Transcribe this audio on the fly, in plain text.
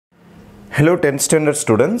Hello 10th standard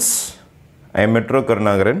students, I am Metro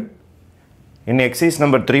Karnagaran. In exercise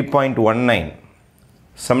number 3.19,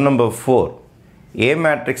 sum number 4, A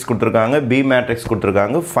matrix kuduthirukanga, B matrix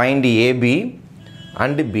kuduthirukanga, find AB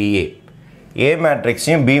and BA. A matrix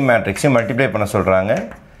and B matrix multiply panna solranga.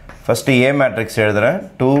 First A matrix எழுதுறேன்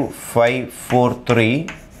 2 5 4 3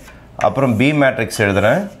 அப்புறம் B matrix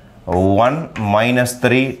எழுதுறேன் 1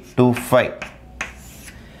 3 2 5.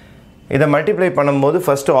 இதை multiply பண்ணும்போது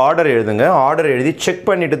first order எழுதுங்க. Order எழுதி check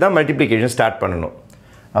பண்ணிவிட்டு தான் multiplication start பண்ணணும்.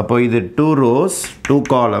 அப்போ இது 2 rows 2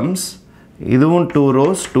 columns, இதுவும் 2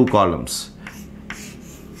 rows 2 columns.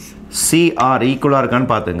 CR ஈக்குவலாக இருக்கான்னு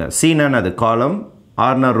பார்த்துங்க. Cனா அது காலம்,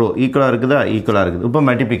 ஆர்னா ரோ ஈக்குவலாக இருக்குதா? ஈக்குவலாக இருக்குது. இப்போ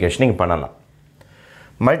மல்டிப்ளிகேஷன் நீங்கள் பண்ணலாம்.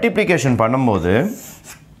 மல்டிப்ளிகேஷன் பண்ணும்போது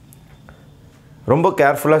ரொம்ப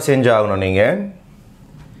கேர்ஃபுல்லாக செஞ்சாகணும். நீங்கள்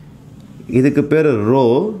இதுக்கு பேர் ரோ,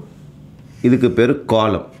 இதுக்கு பேர்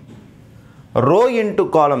காலம். ரோ இன்ட்டு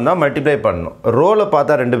காலம் தான் மல்டிப்ளை பண்ணணும். ரோவில்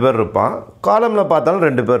பார்த்தா 2 பேர் இருப்பான், காலமில் பார்த்தாலும்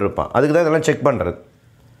 2 பேர் இருப்பான். அதுக்கு தான் இதெல்லாம் செக் பண்ணுறது.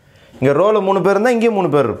 இங்கே ரோவில் 3 பேர் இருந்தால் இங்கேயும் 3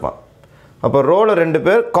 பேர் இருப்பான். அப்போ ரோவில் 2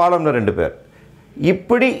 பேர், காலமில் 2 பேர்.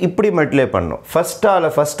 இப்படி மல்டிப்ளை பண்ணணும்.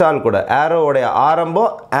 ஃபஸ்ட் ஆள் கூட ஆரோவோடைய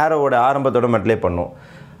ஆரம்பத்தோட மல்டிப்ளை பண்ணணும்.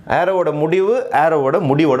 ஆரோவோட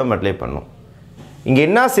முடிவோட மல்டிப்ளை பண்ணணும். இங்கே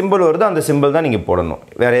என்ன சிம்பிள் வருதோ அந்த சிம்பிள் தான் நீங்கள் போடணும்.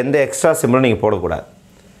 வேறு எந்த எக்ஸ்ட்ரா சிம்பிளும் நீங்கள் போடக்கூடாது.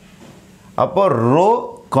 அப்போ ரோ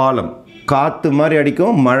காலம், காற்று மாதிரி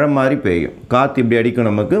அடிக்கும், மழை மாதிரி பெய்யும். காற்று இப்படி அடிக்கும்,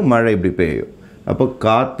 நமக்கு மழை இப்படி பெய்யும். அப்போ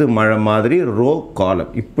காற்று மழை மாதிரி ரோ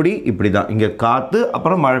காலம். இப்படி தான் இங்கே காற்று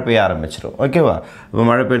அப்புறம் மழை பெய்ய ஆரம்பிச்சிடும். ஓகேவா? இப்போ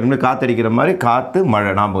மழை பெய்யும், காற்று அடிக்கிற மாதிரி காற்று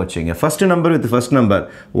மழை ஞாபகம் வச்சுங்க. First number with first number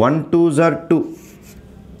 1 2s are 2,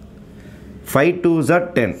 5 2s are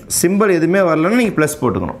 10. Simple எதுவுமே வரலன்னா நீங்கள் ப்ளஸ்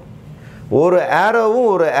போட்டுக்கணும். ஒரு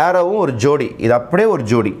ஆரோவும் ஒரு ஜோடி. இது அப்படியே ஒரு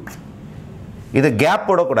ஜோடி. இது கேப்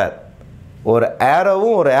போடக்கூடாது. ஒரு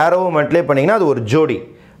ஆரோவும் மல்டிப்ளை பண்ணிங்கன்னா அது ஒரு ஜோடி.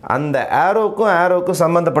 அந்த ஆரோவுக்கும்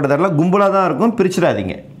சம்மந்தப்பட்டதெல்லாம் கும்பலாக தான் இருக்கும்,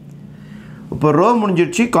 பிரிச்சிடாதீங்க. இப்போ ரோ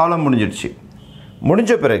முடிஞ்சிடுச்சு, காலம் முடிஞ்சிடுச்சு.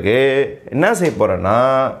 முடிஞ்ச பிறகு என்ன செய்ய போகிறேன்னா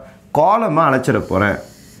காலமாக அழைச்சிட போகிறேன்.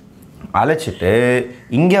 அழைச்சிட்டு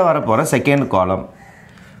இங்கே வர போகிறேன் செகண்ட் காலம்.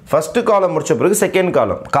 ஃபஸ்ட்டு காலம் முடித்த பிறகு செகண்ட்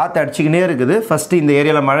காலம். காற்று அடிச்சிக்கினே இருக்குது. ஃபஸ்ட்டு இந்த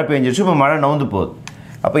ஏரியாவில் மழை பெஞ்சிடுச்சு, இப்போ மழை நவுந்து போகுது.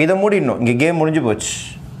 அப்போ இதை மூடிடணும். இங்கே கேம் முடிஞ்சு போச்சு.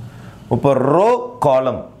 இப்போ ரோ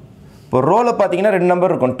காலம். இப்போ ரோவில் பார்த்தீங்கன்னா 2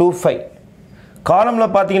 நம்பர் இருக்கும், 2 5.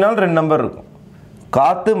 காலமில் பார்த்தீங்கன்னாலும் 2 நம்பர் இருக்கும்.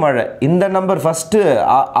 காற்று மழை. இந்த நம்பர் ஃபஸ்ட்டு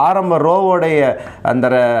ஆரம்ப ரோவோடைய அந்த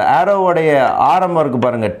ஆரோவோடைய ஆரம்பம் இருக்குது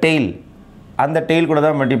பாருங்கள், டெய்ல். அந்த டெய்ல் கூட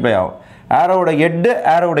தான் மல்டிப்ளை ஆகும். ஆரோவோட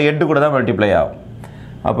ஹெட்டு கூட தான் மல்டிப்ளை ஆகும்.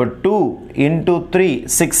 அப்போ 2 × 3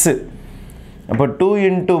 6. அப்போ 2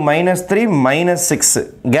 × -3 -6.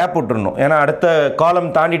 கேப் விட்டுருணும். ஏன்னா அடுத்த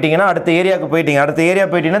காலம் தாண்டிட்டிங்கன்னா அடுத்த ஏரியாவுக்கு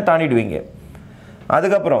போயிட்டீங்கன்னா தாண்டிடுவீங்க.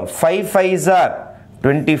 அதுக்கப்புறம் 5 5s are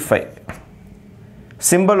 25.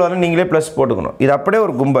 சிம்பிள் வர நீங்களே ப்ளஸ் போட்டுக்கணும். இது அப்படியே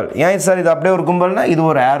ஒரு கும்பல். ஏன் சார் இது அப்படியே ஒரு கும்பல்னா, இது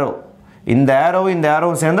ஒரு ஆரோ. இந்த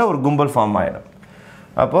ஆரோவும் சேர்ந்தால் ஒரு கும்பல் ஃபார்ம் ஆகிடும்.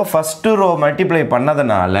 அப்போது ஃபஸ்ட்டு ரோ மல்டிப்ளை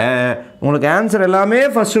பண்ணதுனால உங்களுக்கு ஆன்சர் எல்லாமே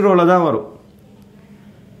ஃபஸ்ட்டு ரோவில் தான் வரும்.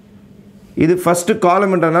 இது ஃபஸ்ட்டு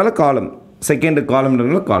காலம்ன்றதுனால காலம், செகண்டு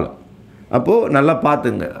காலம்ன்றதுனால காலம். அப்போது நல்லா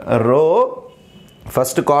பார்த்துங்க. ரோ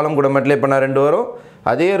ஃபஸ்ட்டு காலம் கூட மல்டிப்ளை பண்ணால் 2 வரும்.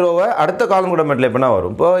 அதே ரோவை அடுத்த காலம் கூட மல்டிப்ளை பண்ணால்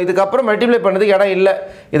வரும். இப்போ இதுக்கப்புறம் மல்டிப்ளை பண்ணதுக்கு இடம் இல்லை.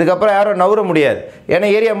 இதுக்கப்புறம் யாரும் நவுற முடியாது, ஏன்னா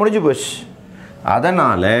ஏரியா முடிஞ்சு போச்சு.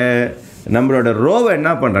 அதனால் நம்மளோட ரோவை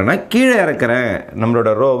என்ன பண்ணுறேன்னா கீழே இறக்குறேன்.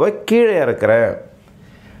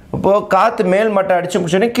 இப்போது காற்று மேல் மட்டை அடித்து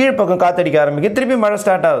முடிச்சோடனே கீழ்ப்பக்கம் காற்று அடிக்க ஆரம்பிக்கும். திருப்பி மழை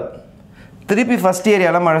ஸ்டார்ட் ஆகுது. திருப்பி ஃபஸ்ட்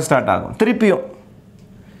ஏரியாவில் மழை ஸ்டார்ட் ஆகும்.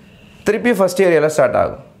 திருப்பி ஃபஸ்ட் ஏரியாவில் ஸ்டார்ட்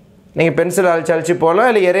ஆகும். நீங்கள் பென்சிலால் சளிச்சு போடலாம்,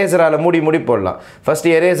 இல்லை எரேசரால் மூடி போடலாம்.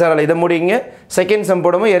 ஃபஸ்ட்டு எரேசரால் இதை முடிங்க, செகண்ட் சம்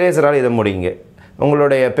போடும்போது எரேசரால் இதை முடிங்க.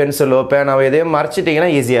 உங்களுடைய பென்சிலோ பேனாவோ எதையும் மறைச்சிட்டிங்கன்னா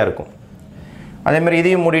ஈஸியாக இருக்கும். அதேமாதிரி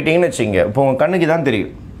இதையும் மூடிட்டிங்கன்னு வச்சுங்க. இப்போ உங்கள் கண்ணுக்கு தான்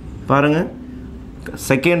தெரியும். பாருங்கள்,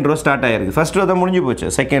 செகண்ட் ரோ ஸ்டார்ட் ஆகிருக்கு. ஃபஸ்ட் ரோ தான் முடிஞ்சு போச்சு.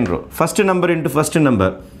 Second row first number into first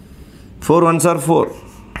number 4 1s are 4.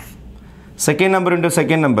 Second number into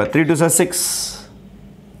second number 3 2s are 6.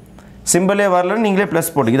 சிம்பிளே வரலன்னு நீங்களே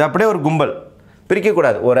ப்ளஸ் போட்டு. இது அப்படியே ஒரு கும்பல்,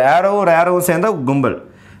 பிரிக்கக்கூடாது. ஒரு ஆரோவும் சேர்ந்தால் கும்பல்.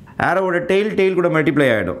 ஆரோவோட டெய்ல் கூட மல்டிப்ளை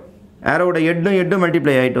ஆகிடும். ஆரோவோட ஹெட்டும்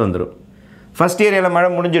மல்டிப்ளை ஆகிட்டு வந்துடும். ஃபஸ்ட் ஏரியாவில் மழை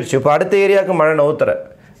முடிஞ்சிடுச்சு. இப்போ அடுத்த ஏரியாவுக்கு மழை நவுத்துறேன்.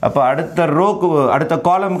 அப்போ அடுத்த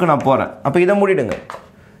காலமுக்கு நான் போகிறேன். அப்போ இதை மூடிடுங்க.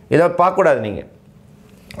 இதை பார்க்கக்கூடாது. நீங்கள்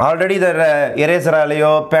ஆல்ரெடி இதை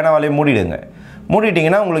எரேசராலேயோ பேனாவாலேயோ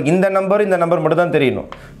மூடிட்டிங்கன்னா உங்களுக்கு இந்த நம்பர் மட்டும் தான் தெரியணும்.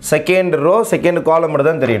 செகண்ட் ரோ செகண்ட் காலம் மட்டும்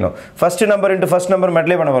தான் தெரியணும். First number into first number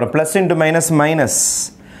multiply பண்ண வரும். Plus into minus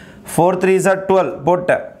 4 3s are 12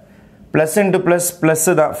 போட்டேன். ப்ளஸ் இன்ட்டு ப்ளஸ்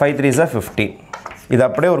தான் 5 3s are 15. இது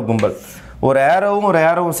அப்படியே ஒரு கும்பல். ஒரு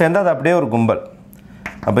ஆரோவும் சேர்ந்தால் அது அப்படியே ஒரு கும்பல்.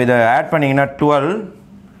 அப்போ இதை ஆட் பண்ணிங்கன்னா 12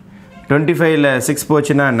 25ல 6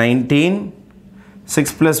 போச்சுன்னா 19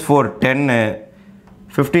 6 plus 4 10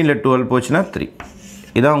 15ல 12 போச்சுன்னா 3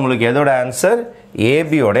 இதான் உங்களுக்கு எதோட ஆன்சர்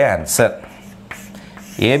AB ஓட ஆன்சர்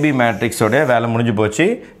AB matrix ஓட வேலை முடிஞ்சு போச்சு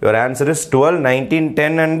your answer is 12 19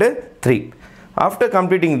 10 and 3 after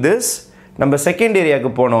completing this நம்ம செகண்ட்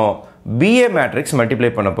ஏரியாக்கு போனோம் BA matrix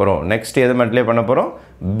மல்டிப்ளை பண்ண போகிறோம் நெக்ஸ்ட் எதை மல்டிப்ளை பண்ண போகிறோம்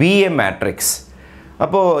BA matrix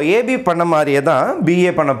அப்போது AB பண்ண மாதிரியே தான்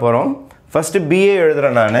BA பண்ண போகிறோம் ஃபஸ்ட்டு BA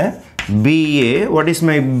எழுதுகிறேன் நான் BA what is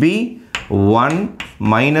my B 1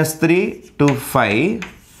 minus 3 to 5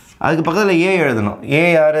 அதுக்கு பக்கத்தில் A எழுதணும் A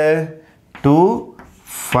யார் 2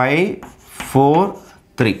 5 4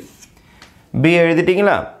 3 B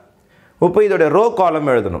எழுதிட்டிங்களா இப்போ இதோட ரோ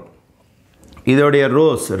காலம் எழுதணும் இதோடைய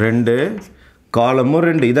ரோஸ் 2 காலமும்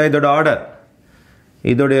 2 இதான் இதோட ஆர்டர்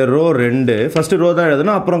இதோடைய ரோ 2 ஃபஸ்ட்டு ரோ தான்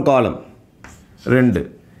எழுதணும் அப்புறம் காலம் 2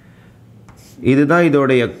 இதுதான்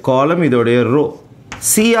இதோடைய காலம் இதோடைய ரோ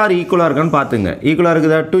CR ஈக்குவலாக இருக்கான்னு பார்த்துங்க ஈக்குவலாக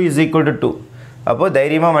இருக்குதா 2 is equal to 2 அப்போது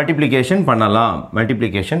தைரியமாக மல்டிப்ளிகேஷன்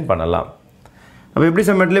பண்ணலாம் அப்போ எப்படி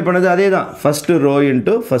மல்டிப்ளை பண்ணது அதே தான் ஃபஸ்ட்டு ரோ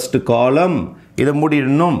இன்ட்டு ஃபஸ்ட்டு காலம் இதை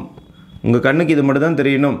மூடிடணும் உங்கள் கண்ணுக்கு இது மட்டும் தான்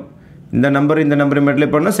தெரியணும் இந்த நம்பரை மல்டிப்ளை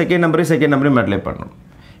பண்ணணும் செகண்ட் நம்பரையும் மல்டிப்ளை பண்ணணும்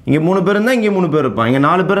இங்கே 3 பேர் இருந்தால் இங்கே 3 பேர் இருப்பான் இங்கே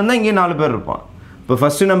 4 பேர் இருந்தால் இங்கே 4 பேர் இருப்பான் இப்போ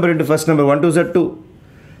first number into first number 1 2 is 2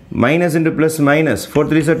 minus into plus minus 4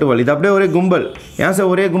 3 is 12 இது அப்படியே ஒரே கும்பல் ஏன் சார்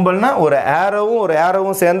ஒரே கும்பல்னால் ஒரு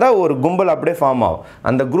ஏரோவும் சேர்ந்தால் ஒரு கும்பல் அப்படியே ஃபார்ம் ஆகும்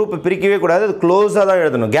அந்த குரூப்பை பிரிக்கவே கூடாது அது க்ளோஸாக தான்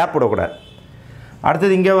எழுதணும் கேப் விடக்கூடாது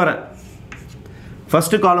அடுத்தது இங்கே வரேன்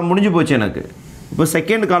ஃபஸ்ட்டு காலம் முடிஞ்சு போச்சு எனக்கு இப்போ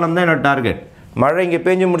செகண்ட் காலம் தான் என்னோட டார்கெட் மழை இங்கே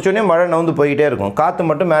பேஞ்சு முடிச்சோடனே மழை நவுந்து போய்கிட்டே இருக்கும் காற்று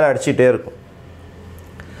மட்டும் மேலே அடிச்சிட்டே இருக்கும்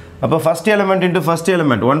அப்போ first element into first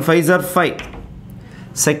element 1 5s are 5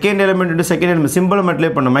 second element into second element simple multiply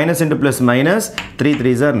பண்ணும் minus into plus minus 3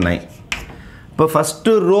 3s are 9 இப்போ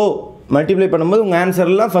ஃபஸ்ட்டு ரோ மல்டிப்ளை பண்ணும்போது உங்கள்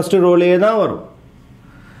ஆன்சர்லாம் ஃபஸ்ட்டு ரோலேயே தான் வரும்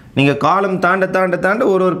நீங்கள் காலம் தாண்ட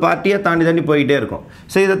ஒரு பார்ட்டியாக தாண்டி போய்கிட்டே இருக்கும்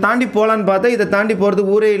ஸோ இதை தாண்டி போகலான்னு பார்த்தா இதை தாண்டி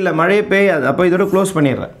போகிறதுக்கு ஊரே இல்லை மழையே பெய்யாது அப்போ இதோட க்ளோஸ்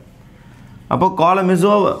பண்ணிடுறேன் அப்போது காலம் இஸ்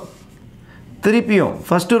ஓவர் திருப்பியும்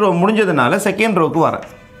ஃபஸ்ட்டு ரோ முடிஞ்சதுனால செகண்ட் ரோக்கு வரேன்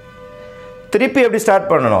திருப்பி எப்படி ஸ்டார்ட்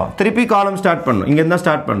பண்ணணும் திருப்பி காலம் ஸ்டார்ட் பண்ணணும் இங்கேருந்து தான்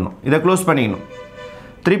ஸ்டார்ட் பண்ணணும் இதை க்ளோஸ் பண்ணிக்கணும்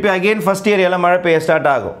திருப்பி அகெயின் ஃபஸ்ட் ஏரியாவில் மழை பெய்ய ஸ்டார்ட்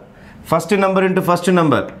ஆகும் first number into first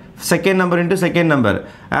number second number into second number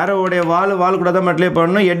ஆரோவுடைய வால் கூட தான் மல்டிப்ளை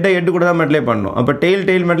பண்ணணும் ஹெட் கூட தான் மல்டிப்ளை பண்ணணும் அப்போ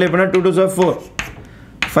டெய்ல் மல்டிப்ளை பண்ணால் 2 2s are 4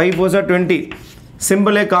 5 4s are 20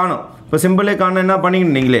 சிம்பிளே காணும் இப்போ சிம்பிளே காணும் என்ன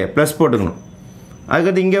பண்ணிக்கணும் நீங்களே ப்ளஸ் போட்டுக்கணும்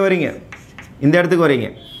அதுக்கடுத்து இங்கே வரீங்க இந்த இடத்துக்கு வரீங்க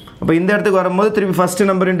அப்போ இந்த இடத்துக்கு வரும்போது திருப்பி first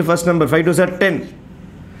number into first number 5 2s are 10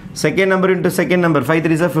 second number into second number 5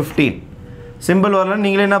 3s are 15 simple வரலாம்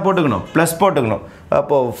நீங்களே என்ன போட்டுக்கணும் ப்ளஸ் போட்டுக்கணும்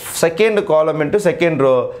அப்போது second column into second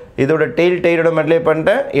row இதோட டெய்லோட மல்டிப்ளை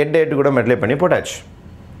பண்ணிட்டேன் ஹெட் கூட மல்டிப்ளை பண்ணி போட்டாச்சு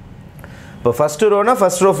இப்போ ஃபஸ்ட்டு ரோனா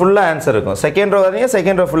ஃபஸ்ட் ரோ ஃபுல்லாக ஆன்சர் இருக்கும் செகண்ட் ரோ வரீங்க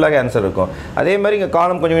செகண்ட் ரோ ஃபுல்லாக ஆன்சர் இருக்கும் அதே மாதிரி இங்கே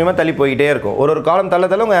காலம் கொஞ்சம் கொஞ்சமாக தள்ளி போய்கிட்டே இருக்கும் ஒரு காலம்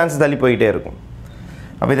தள்ள உங்கள் ஆன்சர் தள்ளி போய்கிட்டே இருக்கும்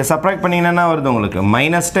அப்போ இதை சப்ராக்ட் பண்ணிங்கன்னா வருது உங்களுக்கு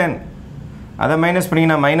 -10 அதை மைனஸ்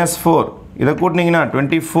பண்ணிங்கன்னா -4 இதை கூட்டினீங்கன்னா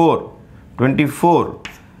 24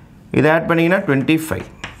 இதை ஆட் பண்ணிங்கன்னா 25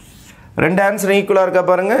 ரெண்டு ஆன்சர் ஈக்குவலாக இருக்கா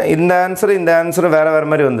பாருங்கள் இந்த ஆன்சர் வேறு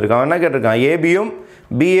மாதிரி வந்திருக்கு அவன் என்ன கேட்டிருக்கான் ஏபியும்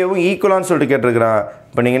பிஏவும் ஈக்குவலான்னு சொல்லிட்டு கேட்டிருக்கிறான்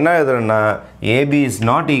இப்போ நீங்கள் என்ன எழுதுறேன்னா AB is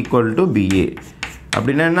not equal to BA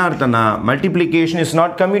அப்படின்னா என்ன அர்த்தம்னா மல்டிப்ளிகேஷன் இஸ்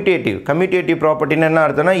நாட் கம்யூட்டேட்டிவ் ப்ராப்பர்ட்டின்னு என்ன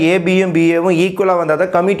அர்த்தம்னா ஏபியும் பிஏவும் ஈக்குவலாக வந்தால்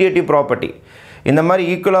தான் கம்யூட்டேட்டிவ் ப்ராப்பர்ட்டி இந்த மாதிரி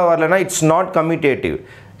ஈக்குவலாக வரலன்னா it's not commutative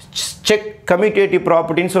check commutative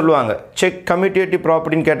ப்ராப்பர்ட்டின்னு சொல்லுவாங்க செக் கம்யூட்டேட்டிவ்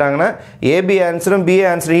ப்ராப்பர்ட்டின்னு கேட்டாங்கன்னா ஏபி ஆன்சரும் பிஏ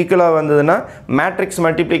ஆன்சரும் ஈக்குவலாக வந்ததுன்னா matrix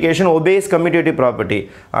multiplication obeys commutative property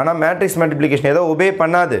ஆனால் மேட்ரிக்ஸ் மல்டிப்ளிகேஷன் ஏதோ ஒபே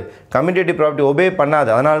பண்ணாது கம்யூட்டேட்டிவ் ப்ராப்பர்ட்டி ஒபே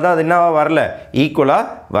பண்ணாது அதனால தான் அது என்னவா வரல ஈக்குவலாக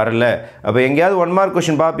வரல அப்போ எங்கேயாவது 1 மார்க்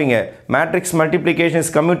கொஸ்டின் பார்ப்பீங்க matrix multiplication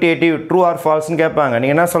is commutative true R ஃபால்ஸ்னு கேட்பாங்க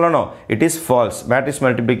நீங்கள் என்ன சொல்லணும் it is false matrix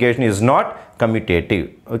multiplication is not commutative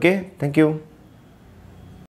okay thank you